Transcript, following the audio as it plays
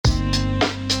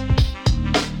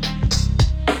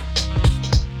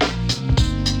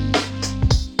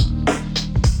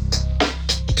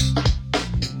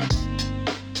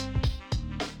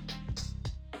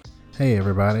Hey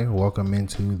everybody, welcome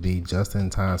into the Just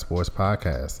in Time Sports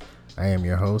Podcast. I am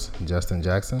your host, Justin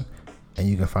Jackson, and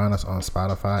you can find us on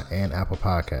Spotify and Apple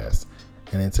Podcasts.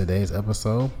 And in today's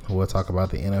episode, we'll talk about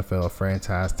the NFL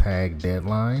franchise tag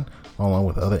deadline, along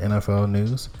with other NFL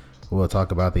news. We'll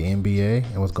talk about the NBA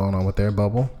and what's going on with their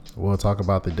bubble. We'll talk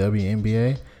about the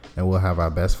WNBA, and we'll have our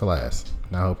best for last.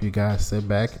 Now I hope you guys sit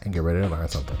back and get ready to learn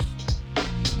something.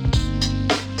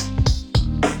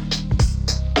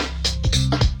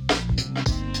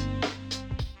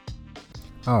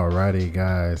 Alrighty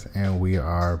guys, and we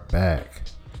are back.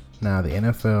 Now the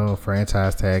NFL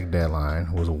franchise tag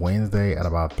deadline was Wednesday at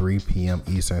about 3 p.m.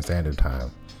 Eastern Standard Time.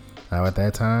 Now at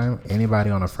that time, anybody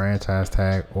on a franchise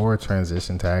tag or a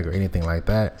transition tag or anything like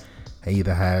that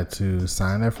either had to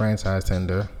sign their franchise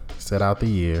tender, sit out the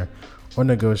year, or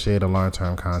negotiate a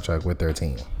long-term contract with their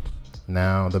team.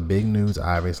 Now the big news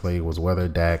obviously was whether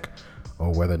Dak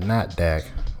or whether not Dak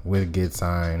would get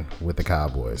signed with the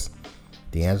Cowboys.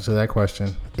 The answer to that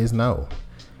question is no.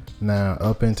 Now,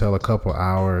 up until a couple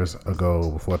hours ago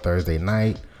before Thursday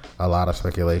night, a lot of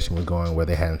speculation was going where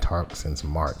they hadn't talked since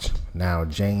March. Now,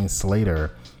 James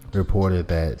Slater reported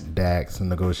that Dak's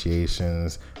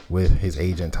negotiations with his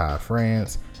agent Todd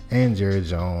France and Jerry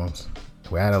Jones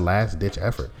were at a last-ditch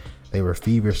effort. They were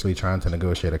feverishly trying to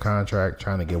negotiate a contract,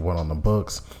 trying to get one on the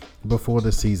books before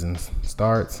the season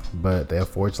starts, but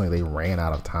unfortunately they ran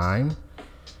out of time.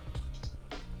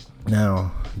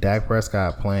 Now, Dak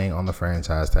Prescott playing on the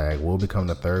franchise tag will become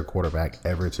the third quarterback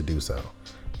ever to do so.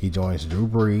 He joins Drew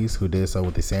Brees, who did so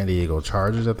with the San Diego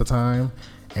Chargers at the time,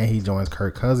 and he joins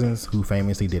Kirk Cousins, who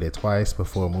famously did it twice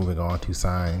before moving on to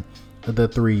sign the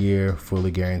 3-year,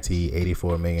 fully guaranteed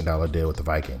 $84 million deal with the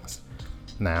Vikings.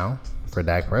 Now, for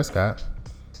Dak Prescott,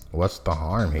 what's the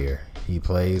harm here? He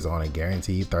plays on a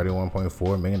guaranteed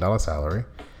 $31.4 million salary.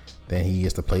 Then he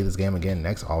gets to play this game again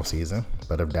next offseason.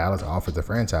 But if Dallas offers a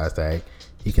franchise tag,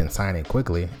 he can sign it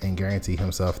quickly and guarantee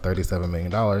himself $37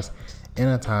 million in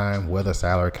a time where the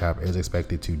salary cap is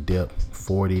expected to dip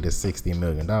 $40 to $60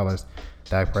 million.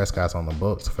 Dak Prescott's on the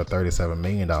books for $37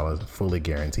 million, fully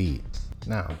guaranteed.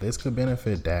 Now, this could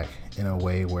benefit Dak in a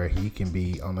way where he can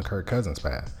be on the Kirk Cousins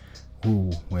path,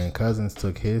 who, when Cousins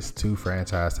took his 2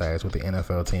 franchise tags with the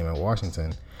NFL team in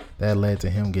Washington, that led to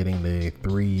him getting the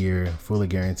 3-year fully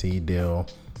guaranteed deal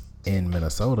in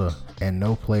Minnesota, and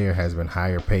no player has been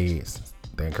higher paid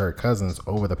than Kirk Cousins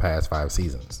over the past 5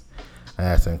 seasons.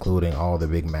 That's including all the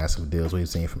big massive deals we've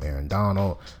seen from Aaron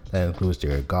Donald. That includes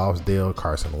Jared Goff's deal,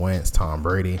 Carson Wentz, Tom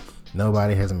Brady.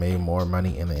 Nobody has made more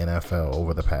money in the NFL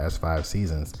over the past 5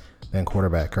 seasons than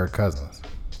quarterback Kirk Cousins.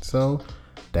 So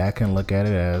Dak can look at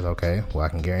it as, okay, well, I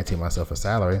can guarantee myself a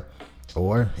salary.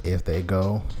 Or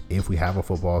if we have a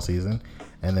football season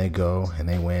and they go and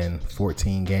they win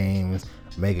 14 games,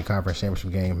 make a conference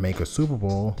championship game, make a Super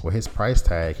Bowl, with his price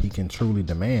tag, he can truly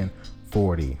demand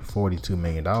 $42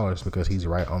 million because he's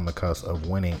right on the cusp of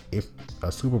winning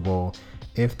a Super Bowl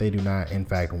if they do not, in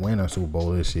fact, win a Super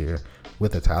Bowl this year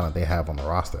with the talent they have on the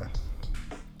roster.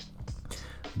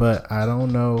 But I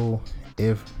don't know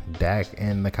if Dak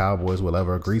and the Cowboys will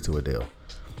ever agree to a deal.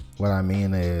 What I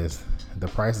mean is the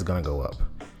price is going to go up.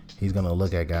 He's going to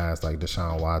look at guys like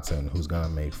Deshaun Watson, who's going to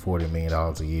make $40 million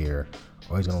a year,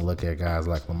 or he's going to look at guys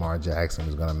like Lamar Jackson,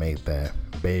 who's going to make that.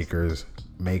 Baker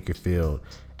Mayfield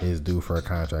is due for a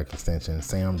contract extension.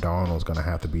 Sam Darnold's going to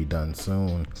have to be done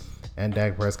soon. And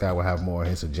Dak Prescott will have more on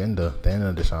his agenda than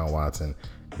a Deshaun Watson,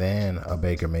 than a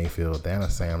Baker Mayfield, than a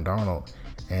Sam Darnold.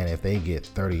 And if they get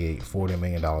 $40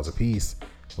 million a piece,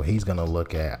 well, he's going to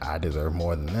look at, I deserve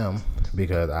more than them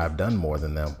because I've done more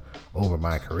than them over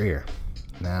my career.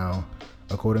 Now,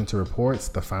 according to reports,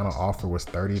 the final offer was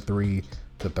 $33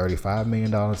 to $35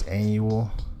 million annual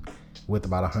with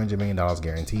about $100 million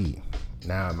guaranteed.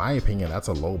 Now, in my opinion, that's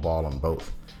a low ball on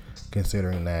both,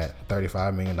 considering that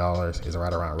 $35 million is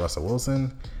right around Russell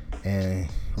Wilson, and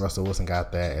Russell Wilson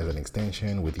got that as an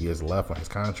extension with years left on his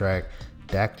contract.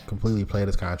 Dak completely played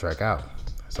his contract out.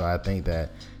 So I think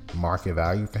that market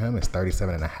value for him is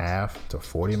 $37.5 to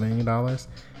 $40 million.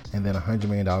 And then $100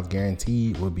 million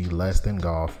guaranteed would be less than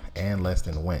Goff and less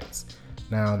than Wentz.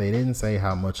 Now, they didn't say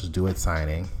how much was due at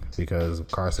signing because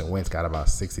Carson Wentz got about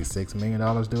 $66 million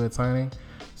due at signing.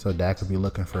 So Dak could be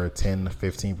looking for 10 to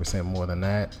 15% more than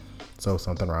that. So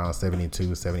something around $72,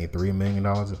 $73 million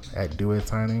at due at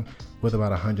signing, with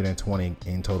about 120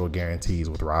 in total guarantees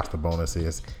with roster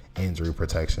bonuses, injury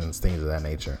protections, things of that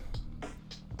nature.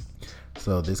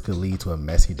 So this could lead to a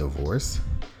messy divorce,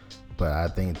 but I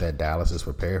think that Dallas is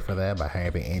prepared for that by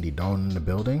having Andy Dalton in the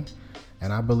building.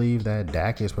 And I believe that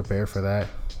Dak is prepared for that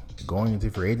going into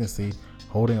free agency,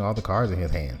 holding all the cards in his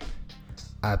hand.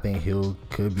 I think he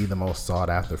could be the most sought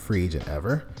after free agent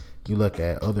ever. You look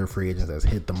at other free agents that's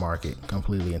hit the market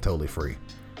completely and totally free.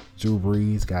 Drew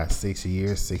Brees got 6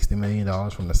 years, $60 million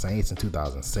from the Saints in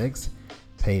 2006.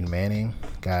 Peyton Manning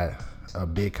got a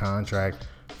big contract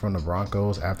from the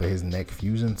Broncos after his neck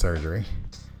fusion surgery.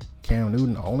 Cam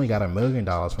Newton only got $1 million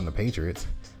from the Patriots.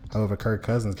 However, Kirk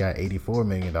Cousins got $84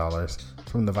 million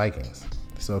from the Vikings.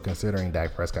 So considering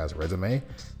Dak Prescott's resume,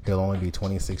 he'll only be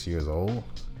 26 years old.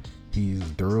 He's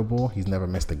durable. He's never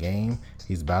missed a game.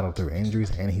 He's battled through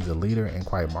injuries, and he's a leader and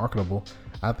quite marketable.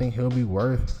 I think he'll be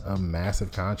worth a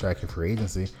massive contract in free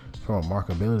agency from a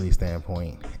marketability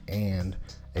standpoint and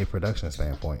a production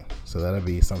standpoint. So that'll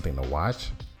be something to watch.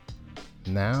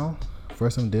 Now, for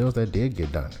some deals that did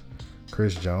get done.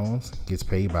 Chris Jones gets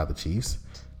paid by the Chiefs,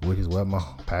 which is what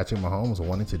Patrick Mahomes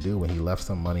wanted to do when he left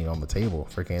some money on the table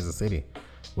for Kansas City,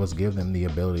 was give them the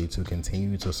ability to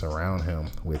continue to surround him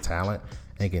with talent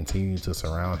and continue to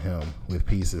surround him with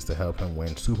pieces to help him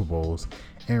win Super Bowls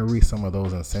and reach some of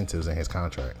those incentives in his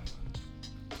contract.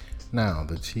 Now,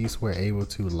 the Chiefs were able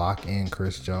to lock in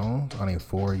Chris Jones on a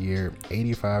 4-year,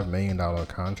 $85 million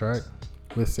contract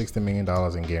with $60 million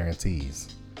in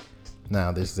guarantees.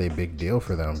 Now, this is a big deal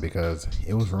for them because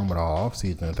it was rumored all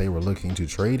offseason that they were looking to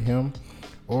trade him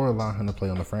or allow him to play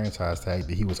on the franchise tag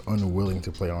that he was unwilling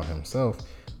to play on himself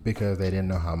because they didn't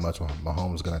know how much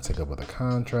Mahomes was going to take up with a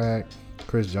contract.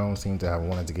 Chris Jones seemed to have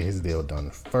wanted to get his deal done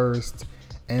first,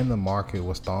 and the market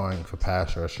was thawing for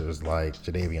pass rushers like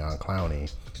Jadeveon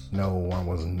Clowney. No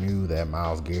one knew that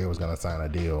Myles Garrett was going to sign a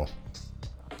deal.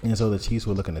 And so the Chiefs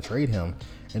were looking to trade him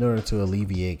in order to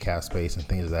alleviate cap space and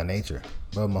things of that nature.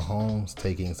 But Mahomes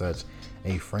taking such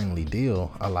a friendly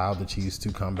deal allowed the Chiefs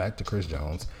to come back to Chris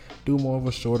Jones, do more of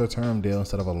a shorter term deal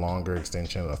instead of a longer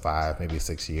extension of 5, maybe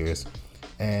 6 years,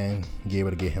 and be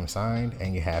able to get him signed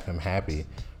and you have him happy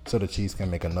so the Chiefs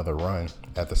can make another run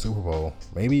at the Super Bowl,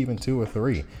 maybe even 2 or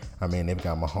 3. I mean, they've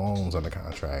got Mahomes under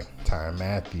contract, Tyrann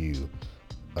Mathieu,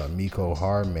 Mecole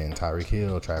Hardman, Tyreek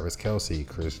Hill, Travis Kelce,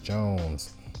 Chris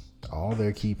Jones. All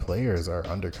their key players are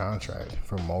under contract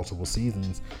for multiple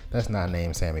seasons. That's not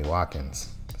named Sammy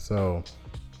Watkins. So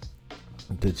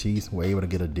the Chiefs were able to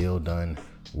get a deal done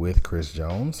with Chris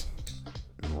Jones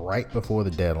right before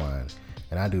the deadline.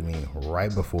 And I do mean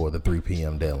right before the 3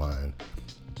 p.m. deadline.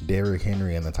 Derrick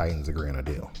Henry and the Titans agree on a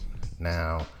deal.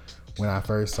 Now, when I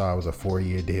first saw it was a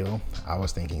 4-year deal, I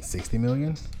was thinking $60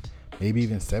 million, maybe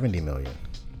even $70 million.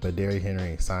 But Derrick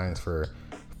Henry signs for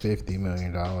 $50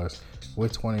 million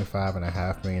with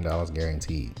 $25.5 million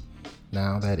guaranteed.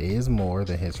 Now, that is more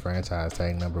than his franchise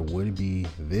tag number would be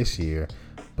this year,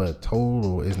 but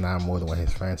total is not more than what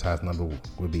his franchise number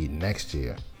would be next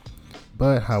year.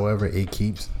 But, however, it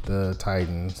keeps the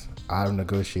Titans out of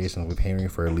negotiations with Henry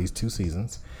for at least 2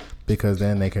 seasons, because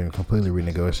then they can completely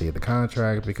renegotiate the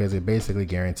contract, because it basically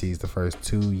guarantees the first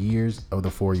 2 years of the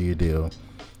 4-year deal,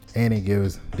 and it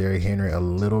gives Derrick Henry a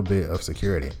little bit of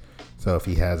security. So if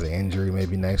he has an injury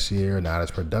maybe next year, not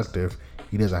as productive,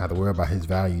 he doesn't have to worry about his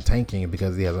value tanking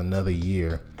because he has another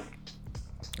year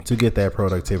to get that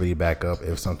productivity back up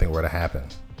if something were to happen.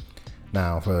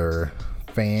 Now, for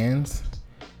fans,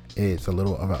 it's a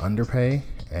little of an underpay.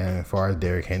 And as far as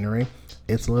Derrick Henry,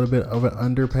 it's a little bit of an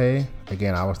underpay.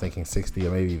 Again, I was thinking $60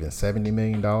 or maybe even $70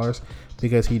 million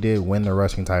because he did win the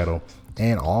rushing title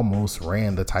and almost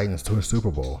ran the Titans to a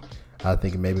Super Bowl. I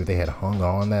think maybe if they had hung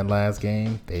on that last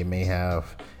game, they may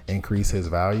have increased his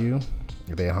value.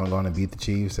 If they hung on and beat the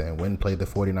Chiefs and went and played the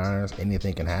 49ers,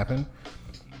 anything can happen.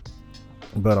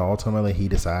 But ultimately, he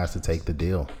decides to take the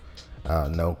deal.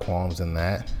 No qualms in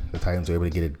that. The Titans were able to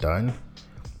get it done.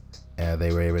 And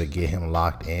they were able to get him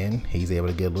locked in. He's able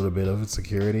to get a little bit of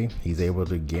security. He's able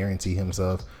to guarantee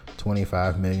himself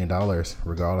 $25 million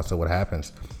regardless of what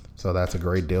happens. So that's a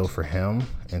great deal for him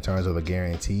in terms of the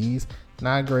guarantees.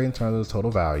 Not great in terms of the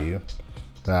total value.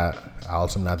 But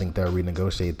ultimately, I think they'll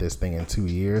renegotiate this thing in 2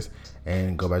 years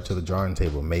and go back to the drawing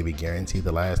table. Maybe guarantee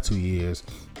the last 2 years,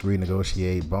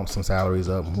 renegotiate, bump some salaries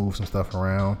up, move some stuff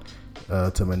around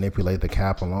to manipulate the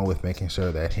cap, along with making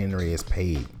sure that Henry is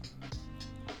paid.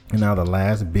 And now the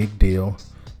last big deal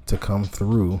to come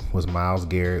through was Myles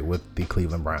Garrett with the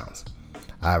Cleveland Browns.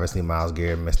 Obviously, Myles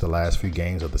Garrett missed the last few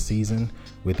games of the season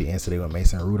with the incident with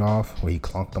Mason Rudolph, where he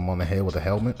clunked him on the head with a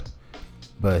helmet.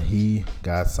 But he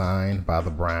got signed by the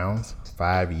Browns,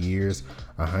 5 years,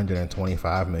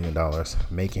 $125 million,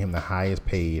 making him the highest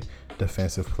paid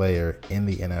defensive player in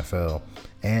the NFL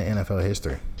and NFL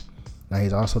history. Now,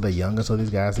 he's also the youngest of these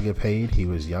guys to get paid. He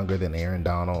was younger than Aaron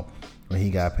Donald when he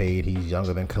got paid. He's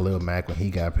younger than Khalil Mack when he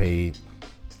got paid.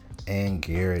 And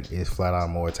Garrett is flat out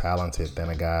more talented than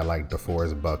a guy like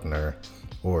DeForest Buckner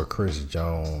or Chris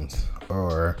Jones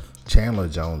or Chandler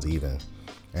Jones even.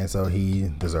 And so he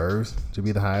deserves to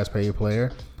be the highest paid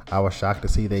player. I was shocked to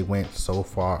see they went so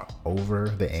far over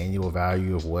the annual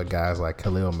value of what guys like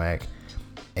Khalil Mack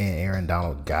and Aaron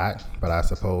Donald got, but I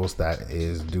suppose that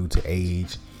is due to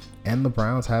age and the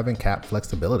Browns having cap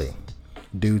flexibility.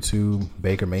 Due to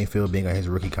Baker Mayfield being on his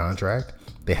rookie contract,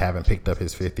 they haven't picked up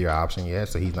his 5th-year option yet,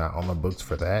 so he's not on the books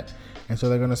for that. And so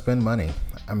they're going to spend money.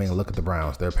 I mean, look at the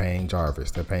Browns. They're paying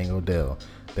Jarvis. They're paying Odell.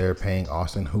 They're paying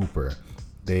Austin Hooper.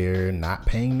 They're not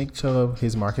paying Nick Chubb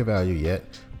his market value yet,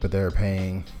 but they're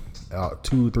paying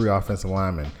 2-3 offensive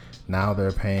linemen. Now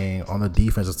they're paying, on the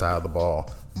defensive side of the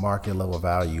ball, market level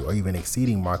value or even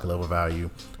exceeding market level value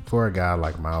for a guy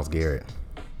like Myles Garrett,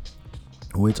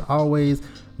 which always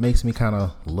makes me kind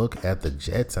of look at the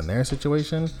Jets and their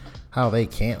situation, how they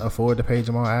can't afford to pay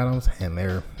Jamal Adams and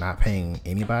they're not paying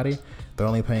anybody. They're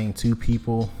only paying 2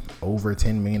 people over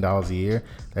 $10 million a year.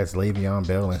 That's Le'Veon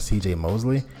Bell and CJ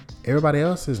Mosley. Everybody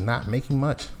else is not making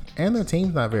much and their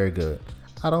team's not very good.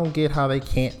 I don't get how they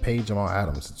can't pay Jamal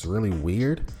Adams. It's really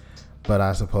weird, but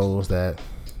I suppose that's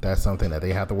something that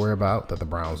they have to worry about that the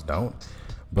Browns don't.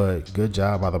 But good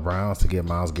job by the Browns to get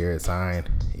Myles Garrett signed.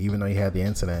 Even though he had the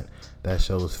incident, that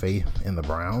shows faith in the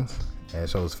Browns. And it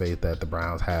shows faith that the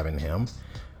Browns have in him.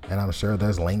 And I'm sure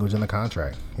there's language in the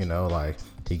contract. Like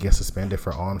he gets suspended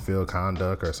for on-field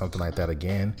conduct or something like that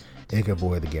again. It could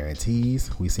void the guarantees.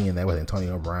 We seen that with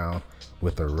Antonio Brown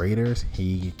with the Raiders.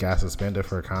 He got suspended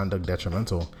for conduct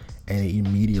detrimental and he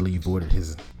immediately voided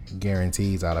his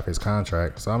guarantees out of his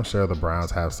contract. So I'm sure the Browns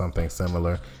have something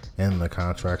similar in the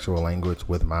contractual language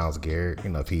with Myles Garrett.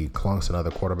 If he clunks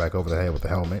another quarterback over the head with the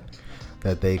helmet,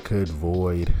 that they could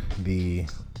void the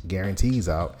guarantees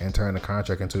out and turn the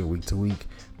contract into week to week,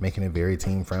 making it very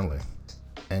team friendly.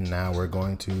 And now we're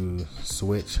going to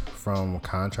switch from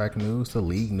contract news to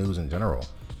league news in general.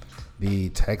 The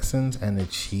Texans and the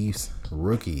Chiefs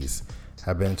rookies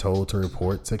have been told to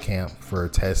report to camp for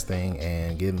testing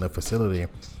and getting the facility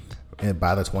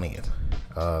by the 20th.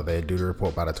 They're due to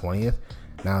report by the 20th.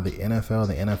 Now the NFL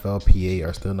and the NFLPA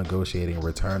are still negotiating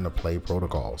return to play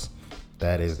protocols.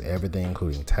 That is everything,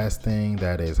 including testing.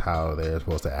 That is how they're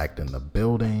supposed to act in the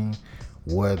building,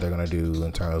 what they're going to do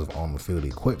in terms of on-the-field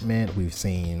equipment. We've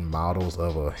seen models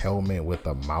of a helmet with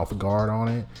a mouth guard on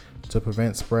it to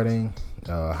prevent spreading,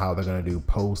 how they're going to do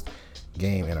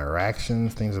post-game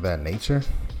interactions, things of that nature.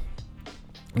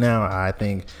 Now, I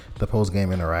think the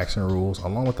post-game interaction rules,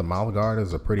 along with the mouth guard,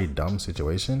 is a pretty dumb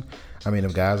situation. I mean,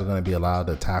 if guys are going to be allowed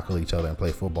to tackle each other and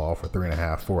play football for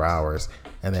 3.5-4 hours,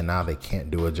 and then now they can't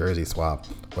do a jersey swap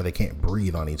or they can't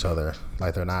breathe on each other,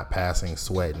 like they're not passing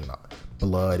sweat and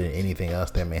blood and anything else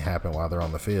that may happen while they're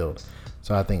on the field.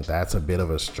 So I think that's a bit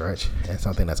of a stretch and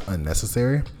something that's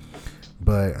unnecessary.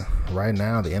 But right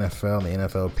now, the NFL and the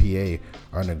NFLPA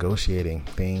are negotiating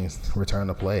things return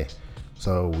to play.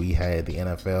 So we had the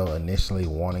NFL initially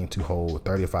wanting to hold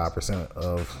 35%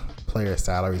 of player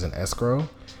salaries in escrow,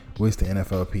 which the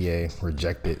NFLPA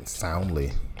rejected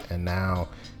soundly. And now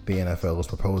the NFL is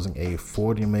proposing a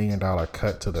 $40 million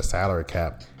cut to the salary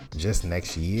cap just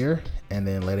next year and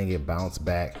then letting it bounce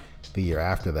back the year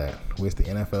after that, which the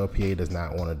NFLPA does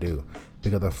not want to do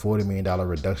because the $40 million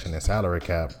reduction in salary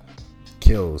cap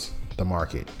kills the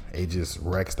market. It just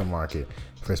wrecks the market,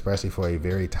 especially for a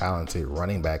very talented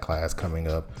running back class coming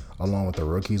up. Along with the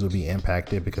rookies will be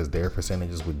impacted because their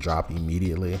percentages would drop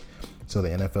immediately. So the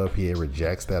NFLPA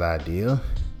rejects that idea.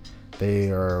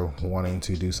 They are wanting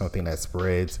to do something that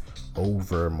spreads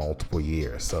over multiple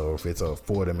years. So if it's a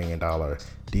 $40 million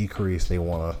decrease, they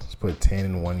want to put 10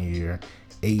 in one year,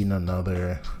 8 in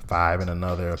another, 5 in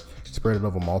another, spread it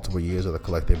over multiple years of the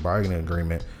collective bargaining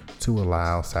agreement to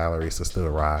allow salaries to still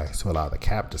rise, to allow the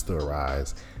cap to still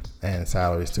rise, and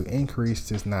salaries to increase,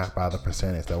 just not by the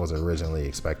percentage that was originally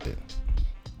expected.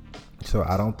 So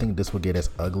I don't think this will get as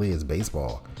ugly as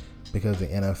baseball because the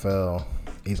NFL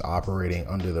is operating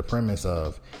under the premise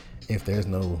of if there's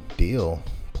no deal,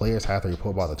 players have to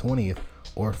report by the 20th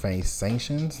or face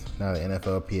sanctions. Now the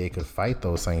NFLPA could fight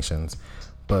those sanctions,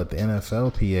 but the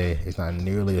NFLPA is not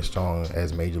nearly as strong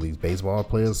as Major League Baseball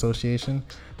Players Association.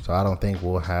 So I don't think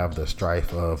we'll have the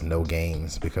strife of no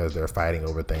games because they're fighting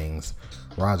over things.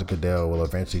 Roger Goodell will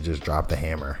eventually just drop the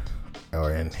hammer,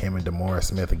 and him and DeMaurice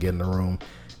Smith will get in the room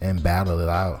and battle it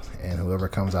out. And whoever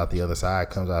comes out the other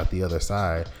side comes out the other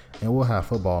side. And we'll have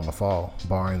football in the fall,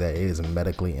 barring that it is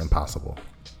medically impossible.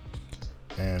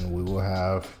 And we will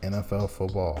have NFL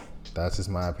football. That's just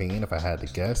my opinion. If I had to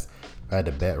guess, if I had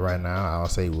to bet right now, I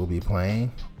would say we'll be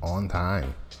playing on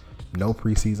time. No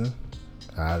preseason.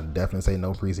 I definitely say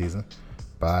no preseason.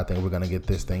 But I think we're going to get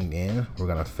this thing in. We're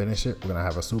going to finish it. We're going to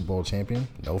have a Super Bowl champion,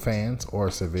 no fans, or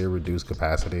severe reduced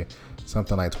capacity,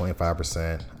 something like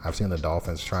 25%. I've seen the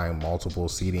Dolphins trying multiple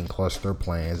seating cluster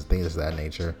plans, things of that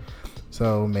nature.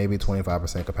 So maybe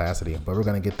 25% capacity, but we're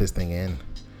going to get this thing in.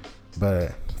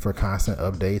 But for constant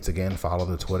updates, again, follow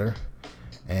the Twitter.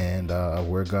 And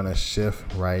we're going to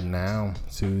shift right now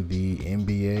to the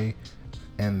NBA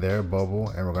and their bubble.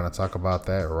 And we're going to talk about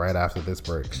that right after this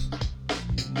break.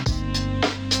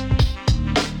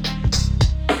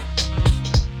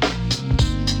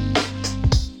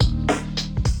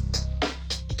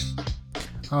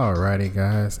 Alrighty,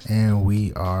 guys, and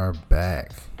we are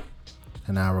back.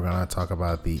 And now we're going to talk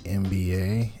about the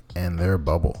NBA and their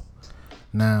bubble.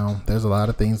 Now, there's a lot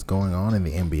of things going on in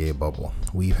the NBA bubble.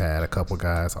 We've had a couple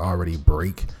guys already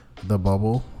break the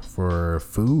bubble for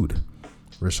food.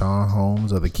 Richaun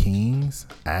Holmes of the Kings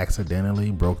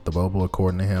accidentally broke the bubble,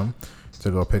 according to him,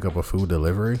 to go pick up a food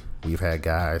delivery. We've had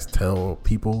guys tell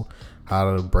people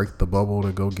how to break the bubble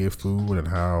to go get food, and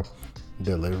how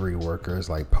delivery workers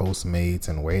like Postmates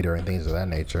and waiter and things of that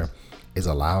nature is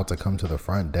allowed to come to the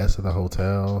front desk of the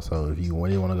hotel. So if you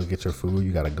really want to go get your food,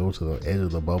 you got to go to the edge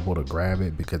of the bubble to grab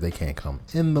it because they can't come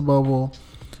in the bubble.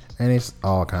 And it's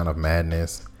all kind of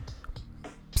madness.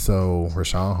 So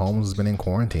Richaun Holmes has been in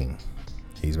quarantine.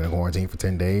 He's been in quarantine for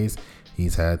 10 days.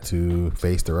 He's had to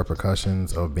face the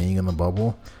repercussions of being in the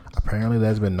bubble. Apparently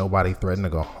there's been nobody threatened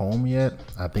to go home yet.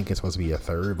 I think it's supposed to be a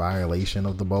third violation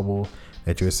of the bubble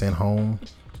that you're sent home.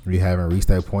 We haven't reached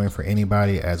that point for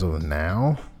anybody as of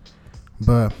now.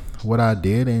 But what I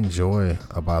did enjoy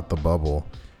about the bubble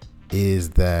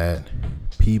is that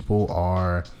people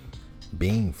are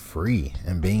being free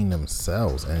and being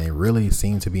themselves, and they really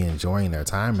seem to be enjoying their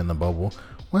time in the bubble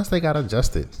once they got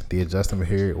adjusted. The adjustment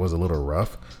period was a little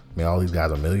rough. I mean, all these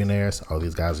guys are millionaires. All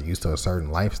these guys are used to a certain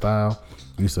lifestyle,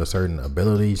 used to certain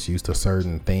abilities, used to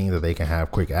certain things that they can have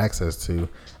quick access to.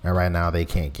 And right now they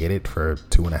can't get it for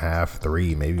 2.5,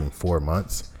 3, maybe even 4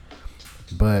 months.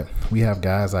 But we have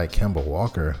guys like Kemba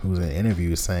Walker, who's in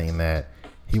interviews saying that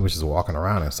he was just walking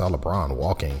around and saw LeBron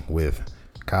walking with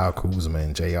Kyle Kuzma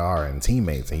and JR and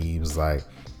teammates. And he was like,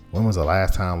 when was the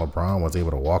last time LeBron was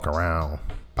able to walk around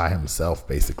by himself,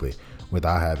 basically,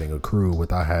 without having a crew,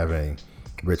 without having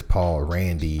Rich Paul,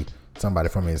 Randy, somebody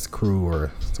from his crew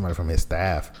or somebody from his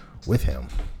staff with him,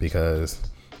 because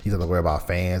he's had to worry about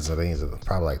fans and things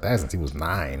probably like that since he was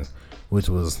 9, which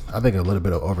was, I think, a little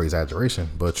bit of over exaggeration,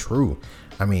 but true.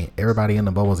 I mean, everybody in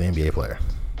the bubble is an NBA player.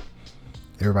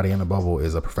 Everybody in the bubble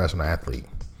is a professional athlete.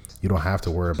 You don't have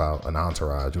to worry about an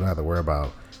entourage. You don't have to worry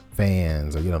about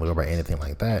fans, or you don't have to worry about anything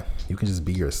like that. You can just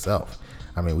be yourself.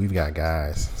 I mean, we've got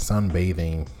guys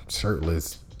sunbathing,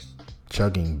 shirtless,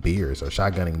 chugging beers or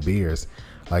shotgunning beers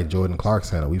like Jordan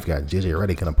Clarkson. We've got JJ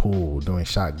Redick in a pool doing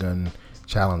shotgun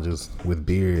challenges with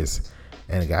beers,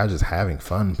 and the guys just having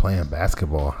fun playing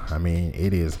basketball. I mean,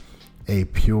 it is a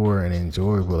pure and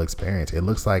enjoyable experience. It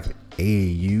looks like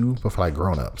AAU, but for like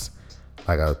grown-ups,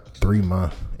 like a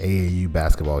 3-month AAU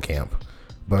basketball camp,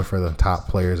 but for the top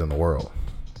players in the world.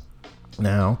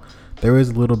 Now, there is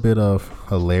a little bit of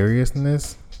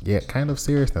hilariousness, yet kind of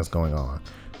seriousness going on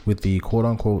with the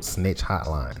quote-unquote snitch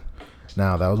hotline.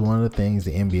 Now, that was one of the things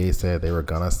the NBA said they were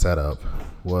going to set up,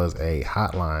 was a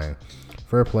hotline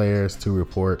for players to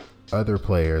report other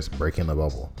players breaking the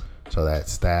bubble, so that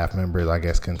staff members, I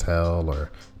guess, can tell,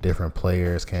 or different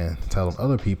players can tell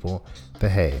other people that,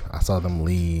 hey, I saw them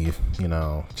leave,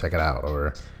 check it out.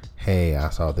 Or, hey, I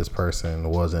saw this person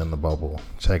was in the bubble,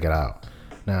 check it out.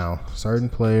 Now, certain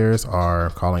players are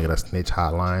calling it a snitch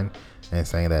hotline and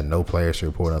saying that no player should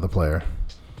report another player.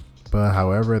 But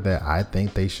however, that I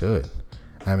think they should.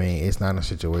 I mean, it's not a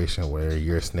situation where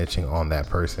you're snitching on that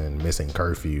person missing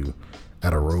curfew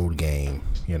at a road game,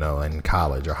 in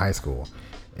college or high school.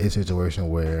 It's a situation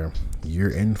where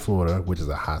you're in Florida, which is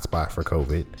a hot spot for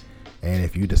COVID. And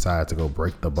if you decide to go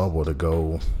break the bubble to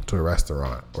go to a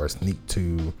restaurant or sneak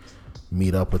to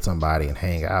meet up with somebody and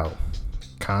hang out,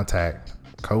 contact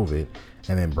COVID,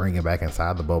 and then bring it back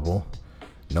inside the bubble,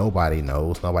 nobody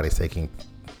knows. Nobody's taking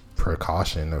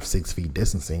precaution of 6 feet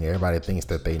distancing. Everybody thinks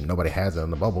that nobody has it in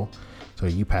the bubble. So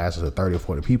you pass it to 30 or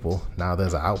 40 people. Now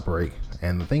there's an outbreak,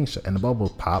 and the bubble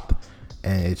popped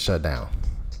and it shut down.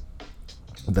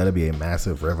 That'll be a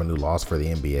massive revenue loss for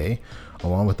the NBA,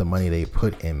 along with the money they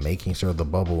put in making sure the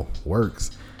bubble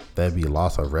works. That'd be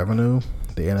loss of revenue.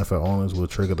 The NFL owners will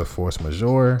trigger the force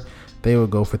majeure. They will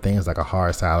go for things like a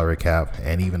hard salary cap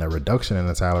and even a reduction in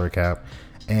the salary cap,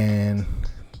 and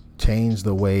change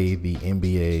the way the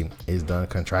NBA is done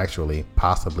contractually,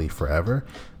 possibly forever,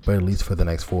 but at least for the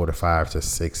next 4 to 5 to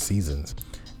 6 seasons.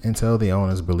 until the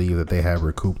owners believe that they have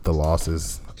recouped the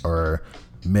losses or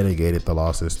mitigated the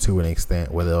losses to an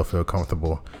extent where they'll feel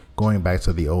comfortable going back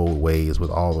to the old ways with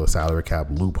all the salary cap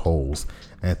loopholes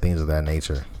and things of that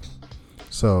nature.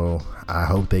 So I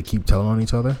hope they keep telling on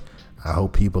each other. I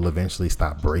hope people eventually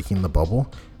stop breaking the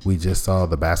bubble. We just saw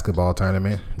the basketball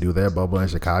tournament do their bubble in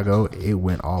Chicago. It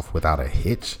went off without a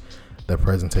hitch. The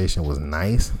presentation was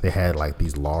nice. They had like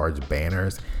these large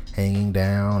banners hanging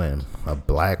down and a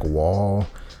black wall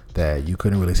that you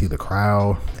couldn't really see the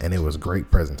crowd, and it was great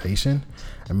presentation.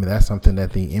 I mean, that's something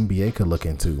that the NBA could look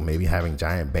into, maybe having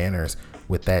giant banners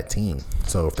with that team.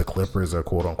 So if the Clippers are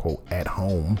quote unquote at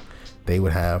home, they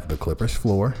would have the Clippers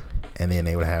floor, and then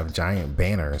they would have giant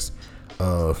banners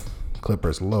of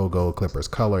Clippers logo, Clippers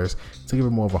colors, to give it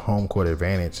more of a home court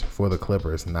advantage for the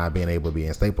Clippers not being able to be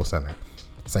in Staples Center.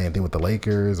 Same thing with the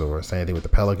Lakers, or same thing with the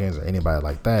Pelicans, or anybody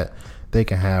like that. They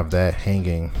can have that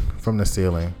hanging from the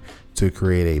ceiling to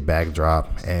create a backdrop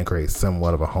and create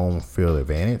somewhat of a home field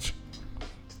advantage.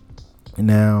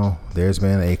 Now, there's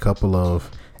been a couple of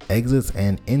exits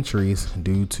and entries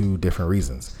due to different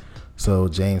reasons. So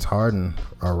James Harden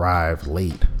arrived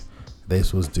late.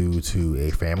 This was due to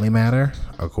a family matter,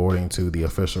 according to the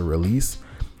official release.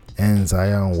 And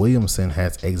Zion Williamson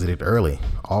has exited early,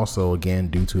 also again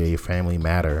due to a family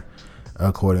matter,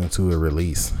 according to a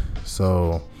release.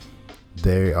 So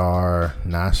they are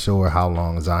not sure how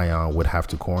long Zion would have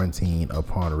to quarantine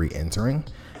upon re-entering.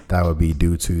 That would be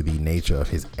due to the nature of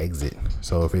his exit.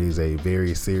 So if it is a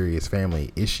very serious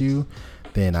family issue,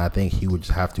 then I think he would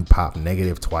just have to pop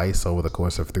negative twice over the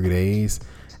course of 3 days,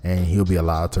 and he'll be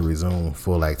allowed to resume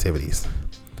full activities.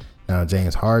 Now,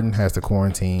 James Harden has to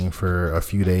quarantine for a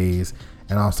few days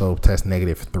and also test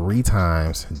negative 3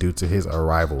 times due to his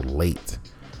arrival late.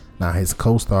 Now, his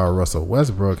co-star Russell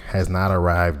Westbrook has not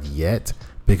arrived yet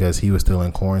because he was still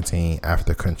in quarantine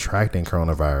after contracting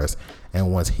coronavirus.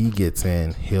 And once he gets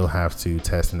in, he'll have to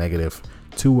test negative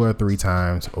 2 or 3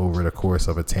 times over the course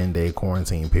of a 10-day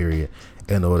quarantine period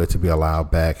in order to be allowed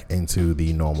back into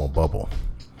the normal bubble.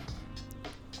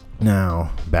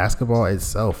 Now, basketball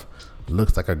itself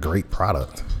looks like a great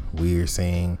product. We're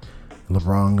seeing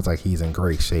LeBron looks like he's in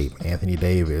great shape. Anthony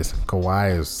Davis,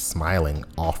 Kawhi is smiling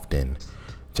often.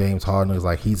 James Harden looks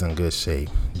like he's in good shape.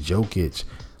 Jokic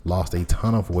lost a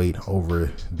ton of weight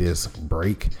over this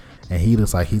break, and he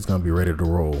looks like he's going to be ready to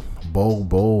roll.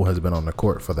 Bol has been on the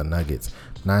court for the Nuggets.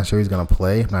 Not sure he's going to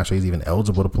play. Not sure he's even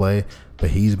eligible to play, but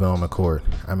he's been on the court.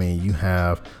 I mean, you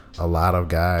have a lot of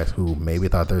guys who maybe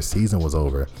thought their season was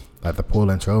over, like the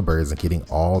Portland Trailblazers, getting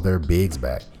all their bigs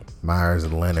back. Myers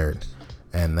and Leonard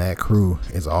and that crew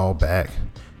is all back.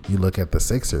 You look at the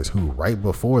Sixers, who right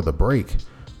before the break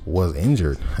was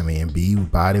injured. I mean, Embiid's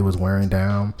body was wearing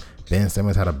down. Ben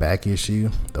Simmons had a back issue.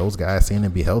 Those guys seem to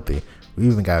be healthy. We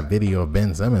even got video of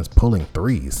Ben Simmons pulling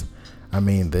threes. I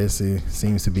mean, this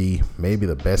seems to be maybe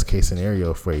the best case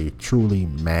scenario for a truly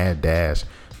mad dash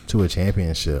to a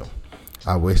championship.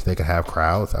 I wish they could have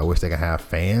crowds. I wish they could have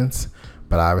fans,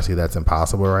 but obviously that's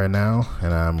impossible right now,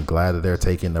 and I'm glad that they're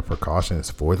taking the precautions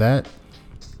for that.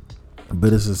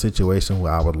 But it's a situation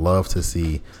where I would love to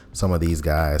see some of these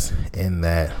guys in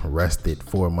that rested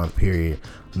 4-month period,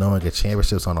 knowing a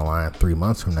championship's on the line 3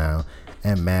 months from now,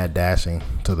 and mad dashing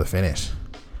to the finish.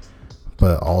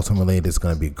 But ultimately, it's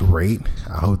going to be great.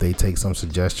 I hope they take some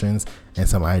suggestions and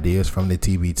some ideas from the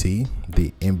TBT.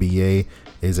 The NBA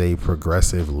is a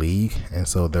progressive league, and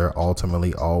so they're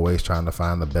ultimately always trying to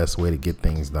find the best way to get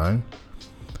things done.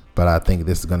 But I think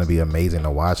this is going to be amazing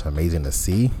to watch, amazing to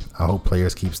see. I hope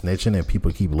players keep snitching and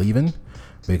people keep leaving,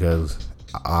 because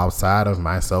outside of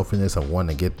my selfishness of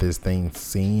wanting to get this thing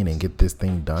seen and get this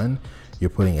thing done,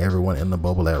 you're putting everyone in the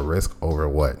bubble at risk over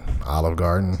what? Olive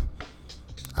Garden?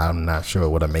 I'm not sure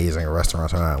what amazing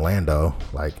restaurants are in Orlando.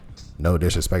 Like, no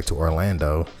disrespect to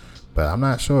Orlando, but I'm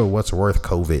not sure what's worth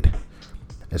COVID,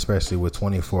 especially with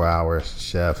 24-hour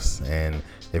chefs, and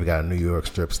they've got New York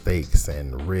strip steaks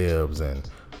and ribs and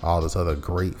all this other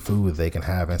great food they can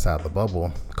have inside the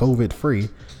bubble, COVID free.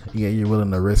 Yeah, you're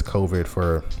willing to risk COVID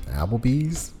for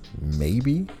Applebee's?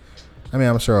 Maybe. I mean,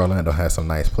 I'm sure Orlando has some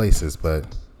nice places, but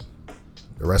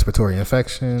a respiratory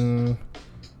infection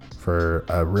for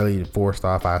a really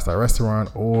 4-star, 5-star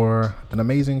restaurant, or an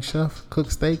amazing chef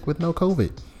cook steak with no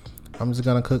COVID. I'm just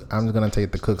gonna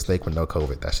take the cook steak with no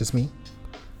COVID. That's just me.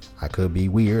 I could be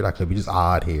weird. I could be just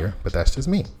odd here, but that's just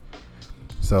me.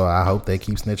 So I hope they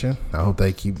keep snitching. I hope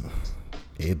they keep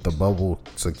the bubble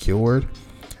secured,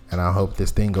 and I hope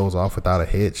this thing goes off without a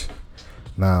hitch.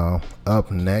 Now, up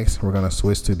next, we're gonna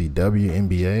switch to the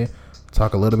WNBA.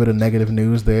 Talk a little bit of negative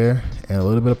news there and a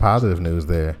little bit of positive news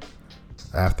there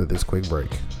after this quick break.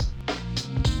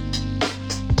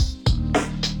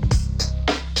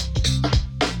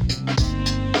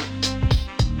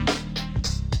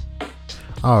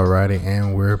 Alrighty,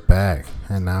 and we're back.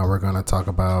 And now we're going to talk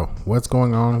about what's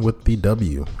going on with the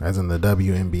W, as in the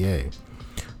WNBA.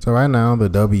 So right now, the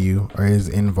W is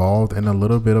involved in a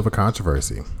little bit of a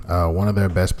controversy. One of their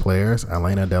best players,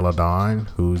 Elena Delle Donne,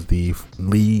 who's the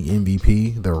league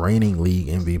MVP, the reigning league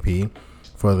MVP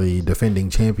for the defending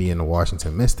champion, the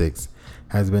Washington Mystics,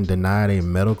 has been denied a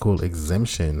medical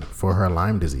exemption for her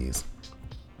Lyme disease.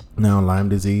 Now, Lyme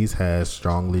disease has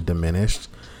strongly diminished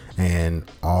and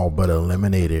all but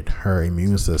eliminated her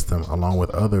immune system, along with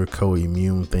other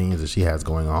co-immune things that she has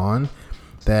going on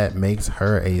that makes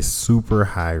her a super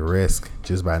high risk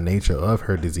just by nature of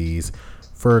her disease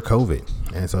for COVID.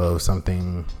 And so if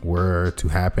something were to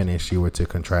happen and she were to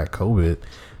contract COVID,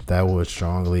 that would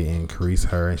strongly increase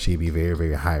her and she'd be very,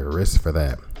 very high risk for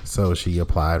that. So she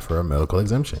applied for a medical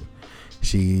exemption.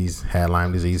 She's had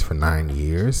Lyme disease for 9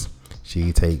 years.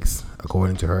 She takes,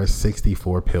 according to her,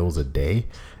 64 pills a day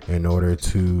in order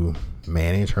to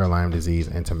manage her Lyme disease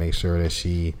and to make sure that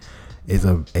she is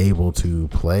able to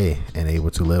play and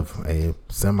able to live a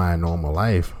semi-normal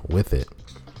life with it.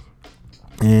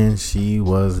 And she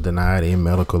was denied a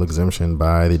medical exemption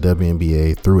by the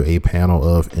WNBA through a panel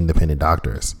of independent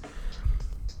doctors.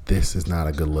 This is not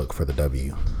a good look for the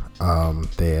W.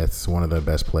 That's one of the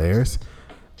best players.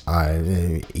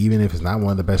 Even if it's not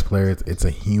one of the best players, it's a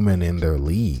human in their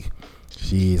league.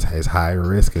 She's as high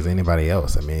risk as anybody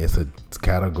else. I mean, it's a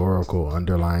categorical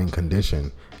underlying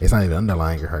condition. It's not even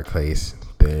underlying in her case.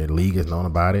 The league is known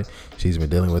about it. She's been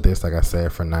dealing with this, like I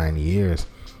said, for 9 years.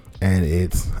 And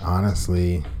it's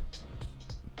honestly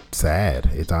sad.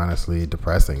 It's honestly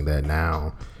depressing that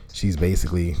now she's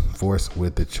basically forced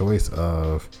with the choice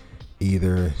of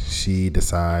either she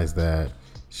decides that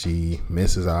she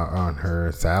misses out on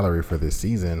her salary for this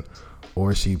season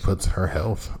or she puts her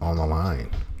health on the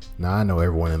line. Now, I know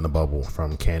everyone in the bubble,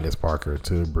 from Candace Parker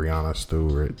to Breanna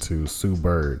Stewart to Sue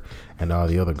Bird and all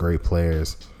the other great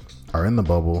players are in the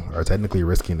bubble, are technically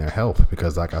risking their health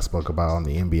because, like I spoke about on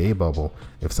the NBA bubble,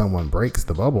 if someone breaks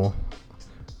the bubble,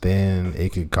 then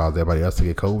it could cause everybody else to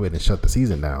get COVID and shut the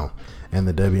season down. And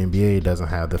the WNBA doesn't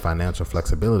have the financial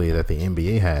flexibility that the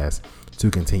NBA has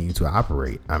to continue to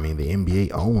operate. I mean, the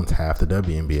NBA owns half the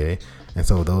WNBA. And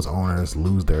so those owners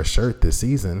lose their shirt this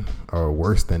season, or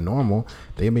worse than normal,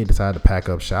 they may decide to pack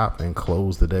up shop and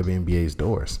close the WNBA's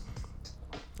doors.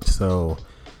 So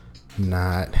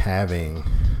not having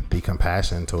the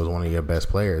compassion towards one of your best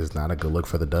players is not a good look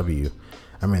for the W.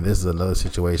 I mean, this is another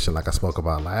situation like I spoke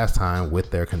about last time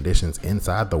with their conditions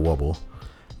inside the wobble,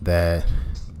 that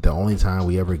the only time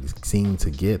we ever seem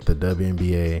to get the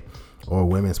WNBA or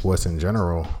women's sports in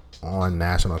general on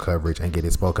national coverage and get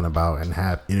it spoken about and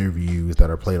have interviews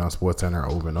that are played on SportsCenter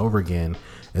over and over again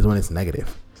is when it's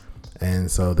negative. And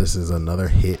so this is another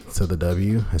hit to the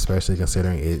W, especially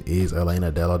considering it is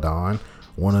Elena Delle Donne,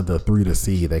 one of the 3 to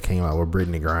see that came out with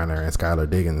Brittany Griner and Skylar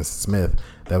Diggins-Smith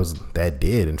that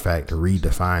did in fact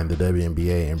redefine the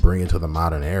WNBA and bring it to the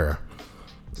modern era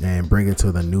and bring it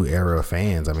to the new era of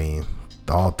fans. I mean,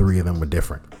 all 3 of them were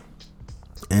different.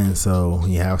 And so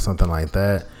you have something like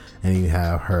that, and you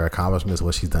have her accomplishments,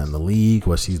 what she's done in the league,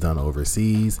 what she's done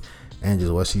overseas, and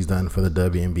just what she's done for the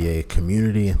WNBA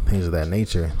community and things of that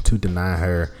nature. To deny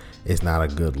her is not a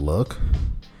good look.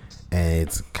 And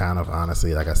it's kind of,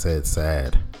 honestly, like I said,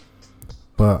 sad.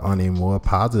 But on a more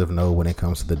positive note, when it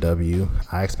comes to the W,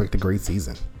 I expect a great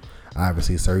season.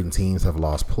 Obviously, certain teams have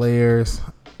lost players.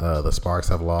 The Sparks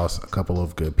have lost a couple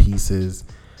of good pieces.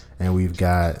 And we've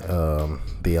got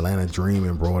the Atlanta Dream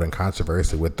embroiled in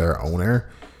controversy with their owner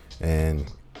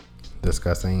and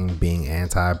discussing being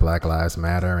anti-Black Lives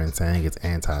Matter and saying it's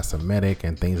anti-Semitic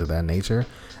and things of that nature.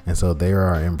 And so they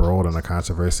are embroiled in a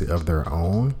controversy of their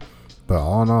own. But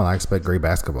all in all, I expect great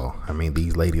basketball. I mean,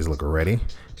 these ladies look ready.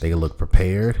 They look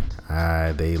prepared.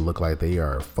 They look like they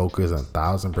are focused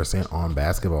 1,000% on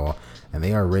basketball, and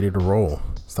they are ready to roll.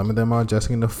 Some of them are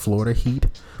adjusting to Florida heat.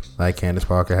 Like Candace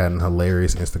Parker had an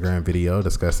hilarious Instagram video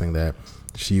discussing that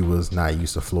she was not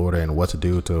used to Florida and what to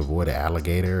do to avoid an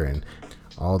alligator. And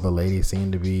all the ladies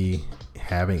seem to be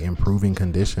having improving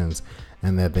conditions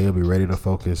and that they'll be ready to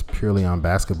focus purely on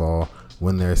basketball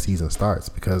when their season starts.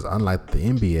 Because unlike the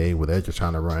NBA, where they're just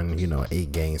trying to run,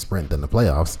 8-game sprint in the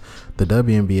playoffs, the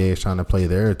WNBA is trying to play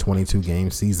their 22-game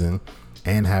season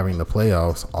and having the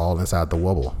playoffs all inside the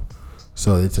wobble.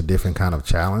 So it's a different kind of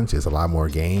challenge. It's a lot more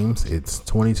games. It's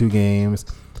 22 games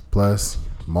plus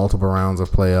multiple rounds of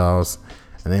playoffs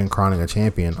and then crowning a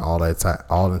champion all inside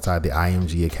the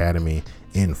IMG Academy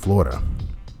in Florida.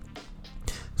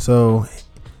 So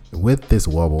with this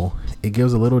wobble, it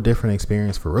gives a little different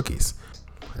experience for rookies,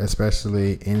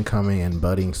 especially incoming and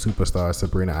budding superstar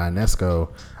Sabrina Ionesco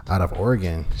out of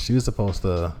Oregon. She was supposed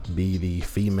to be the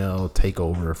female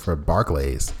takeover for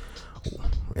Barclays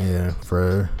and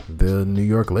for the New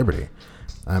York Liberty.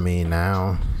 I mean,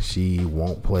 now she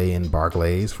won't play in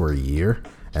Barclays for a year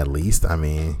at least. I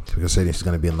mean, considering she's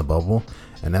going to be in the bubble,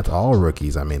 and that's all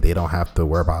rookies. I mean, they don't have to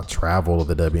worry about travel of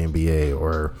the WNBA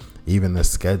or even the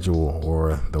schedule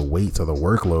or the weights or the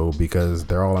workload because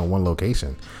they're all in one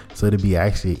location. So it'd be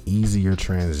actually an easier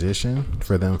transition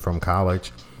for them from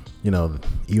college. You know,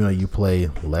 even though you play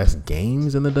less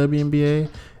games in the WNBA,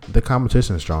 the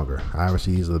competition is stronger.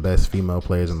 Obviously, these are the best female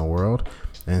players in the world.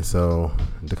 And so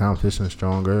the competition is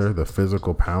stronger, the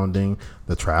physical pounding,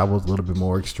 the travel is a little bit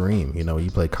more extreme. You know,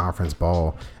 you play conference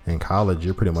ball in college,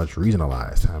 you're pretty much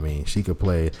regionalized. I mean, she could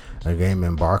play a game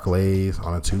in Barclays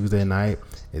on a Tuesday night,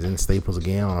 is in Staples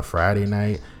again on a Friday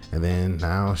night, and then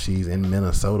now she's in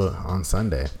Minnesota on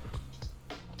Sunday.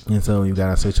 And so you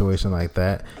got a situation like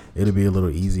that, it'll be a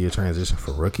little easier transition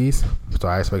for rookies. So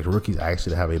I expect rookies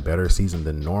actually to have a better season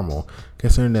than normal,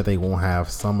 considering that they won't have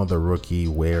some of the rookie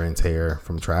wear and tear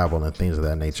from travel and things of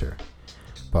that nature.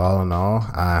 But all in all,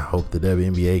 I hope the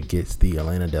WNBA gets the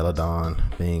Elena Delle Donne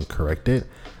thing corrected.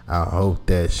 I hope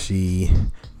that she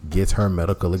gets her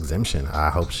medical exemption. I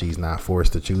hope she's not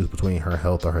forced to choose between her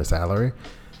health or her salary.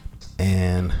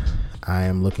 And I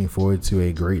am looking forward to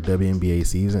a great WNBA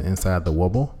season inside the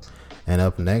Wubble. And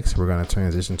up next, we're going to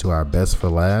transition to our best for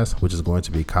last, which is going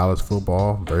to be college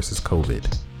football versus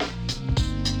COVID.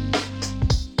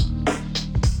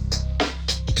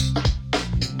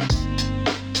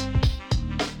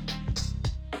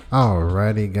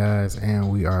 Alrighty, guys,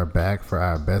 and we are back for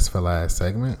our best for last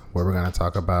segment, where we're going to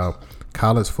talk about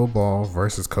college football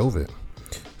versus COVID.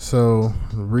 So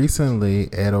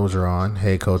recently, Ed Orgeron,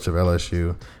 head coach of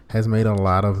LSU, has made a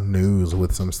lot of news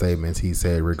with some statements he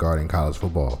said regarding college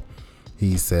football.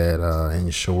 He said, in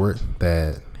short,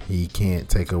 that he can't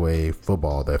take away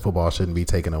football, that football shouldn't be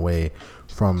taken away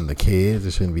from the kids.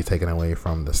 It shouldn't be taken away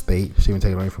from the state. It shouldn't be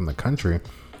taken away from the country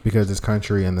because this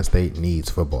country and the state needs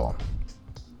football.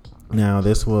 Now,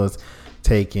 this was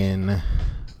taken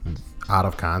out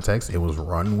of context. It was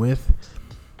run with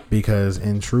because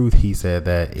in truth, he said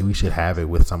that we should have it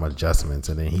with some adjustments.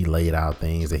 And then he laid out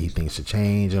things that he thinks should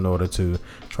change in order to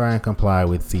try and comply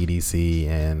with CDC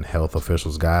and health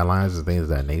officials' guidelines and things of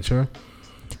that nature.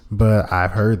 But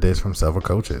I've heard this from several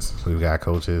coaches. We've got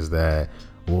coaches that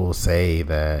will say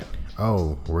that,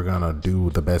 oh, we're going to do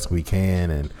the best we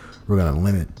can and we're going to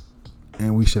limit.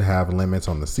 And we should have limits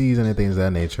on the season and things of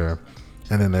that nature.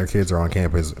 And then their kids are on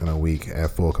campus in a week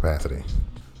at full capacity.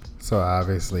 So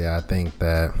obviously, I think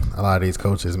that a lot of these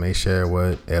coaches may share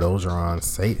what Ed Orgeron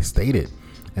stated,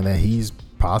 and that he's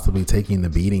possibly taking the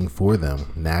beating for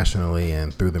them nationally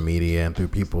and through the media and through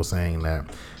people saying that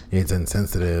it's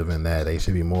insensitive and that they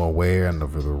should be more aware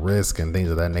of the risk and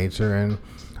things of that nature. And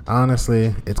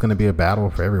honestly, it's going to be a battle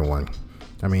for everyone.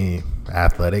 I mean,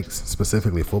 athletics,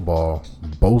 specifically football,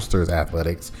 bolsters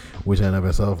athletics, which in and of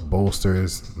itself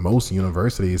bolsters most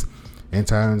universities in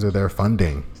terms of their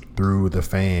funding through the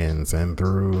fans and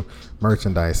through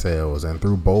merchandise sales and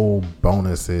through bowl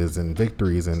bonuses and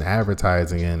victories and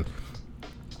advertising. And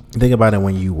think about it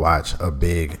when you watch a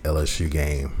big LSU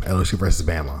game, LSU versus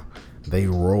Bama. They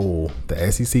roll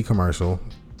the SEC commercial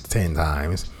 10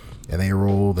 times, and they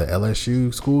roll the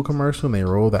LSU school commercial, and they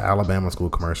roll the Alabama school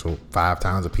commercial 5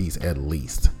 times a piece at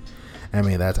least. I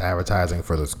mean, that's advertising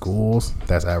for the schools.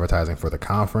 That's advertising for the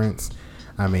conference.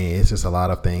 I mean, it's just a lot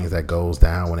of things that goes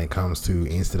down when it comes to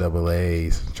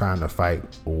NCAA's trying to fight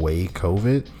away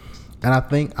COVID. And I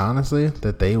think, honestly,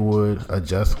 that they would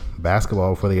adjust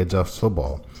basketball before they adjust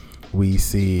football. We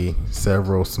see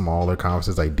several smaller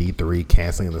conferences like D3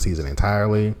 canceling the season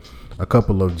entirely. A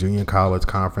couple of junior college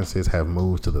conferences have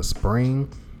moved to the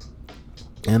spring.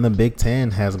 And the Big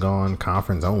Ten has gone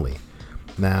conference only.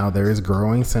 Now, there is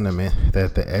growing sentiment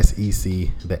that the SEC,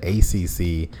 the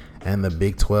ACC, and the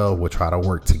Big 12 will try to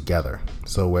work together.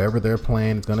 So wherever their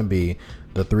plan is going to be,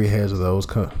 the three heads of those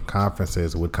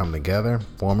conferences would come together,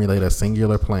 formulate a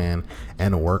singular plan,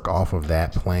 and work off of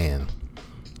that plan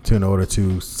in order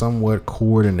to somewhat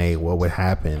coordinate what would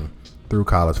happen through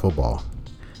college football.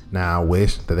 Now, I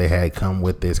wish that they had come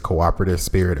with this cooperative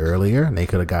spirit earlier, and they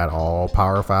could have got all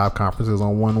Power 5 conferences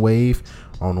on one wave,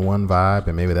 on one vibe,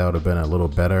 and maybe that would have been a little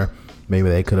better. Maybe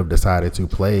they could have decided to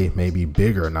play maybe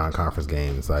bigger non-conference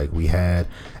games. Like we had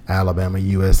Alabama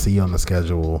USC on the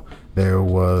schedule. There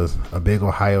was a big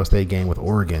Ohio State game with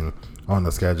Oregon on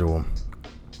the schedule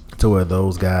to where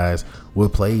those guys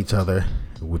would play each other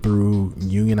through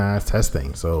unionized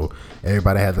testing. So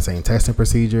everybody had the same testing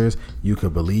procedures. You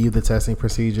could believe the testing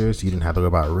procedures. You didn't have to worry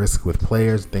about risk with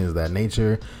players, things of that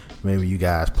nature. Maybe you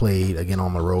guys played again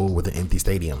on the road with an empty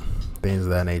stadium, things of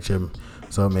that nature.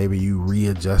 So maybe you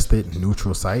readjusted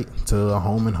neutral site to a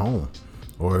home and home,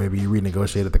 or maybe you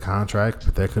renegotiated the contract,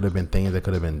 but there could have been things that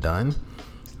could have been done.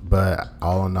 But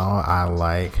all in all, I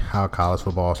like how college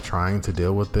football is trying to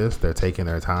deal with this. They're taking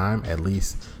their time, at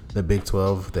least the Big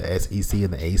 12, the SEC,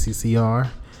 and the ACC are.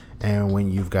 And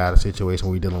when you've got a situation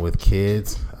where you're dealing with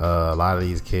kids, a lot of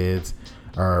these kids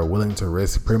are willing to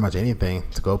risk pretty much anything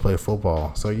to go play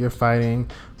football. So you're fighting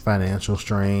financial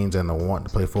strains and the want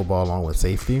to play football along with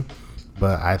safety.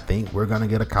 But I think we're going to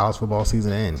get a college football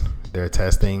season in. They're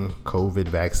testing COVID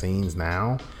vaccines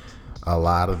now. A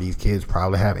lot of these kids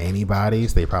probably have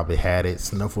antibodies. They probably had it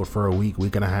sniffled for a week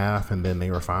and a half, and then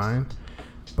they were fine.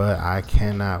 But I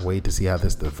cannot wait to see how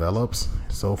this develops.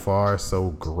 So far,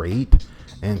 so great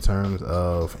in terms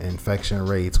of infection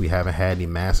rates. We haven't had any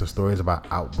massive stories about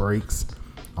outbreaks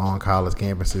on college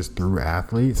campuses through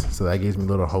athletes. So that gives me a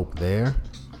little hope there.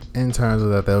 In terms of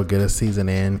that, they'll get a season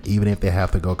in, even if they have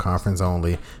to go conference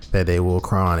only, that they will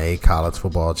crown a college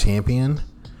football champion.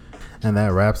 And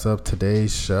that wraps up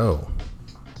today's show.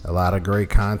 A lot of great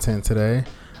content today.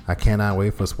 I cannot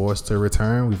wait for sports to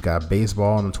return. We've got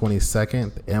baseball on the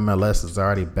 22nd. The MLS is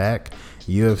already back.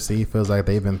 UFC feels like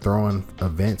they've been throwing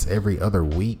events every other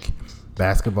week.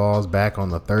 Basketball is back on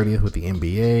the 30th with the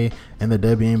NBA, and the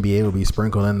WNBA will be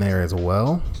sprinkled in there as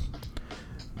well.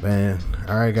 And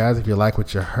all right, guys, if you like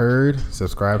what you heard,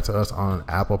 subscribe to us on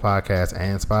Apple Podcasts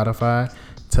and Spotify.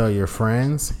 Tell your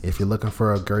friends. If you're looking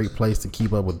for a great place to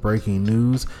keep up with breaking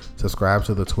news, subscribe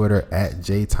to the Twitter at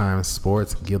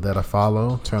JTimeSports. Give that a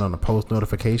follow. Turn on the post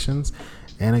notifications.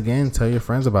 And again, tell your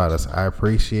friends about us. I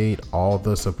appreciate all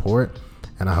the support,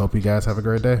 and I hope you guys have a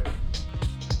great day.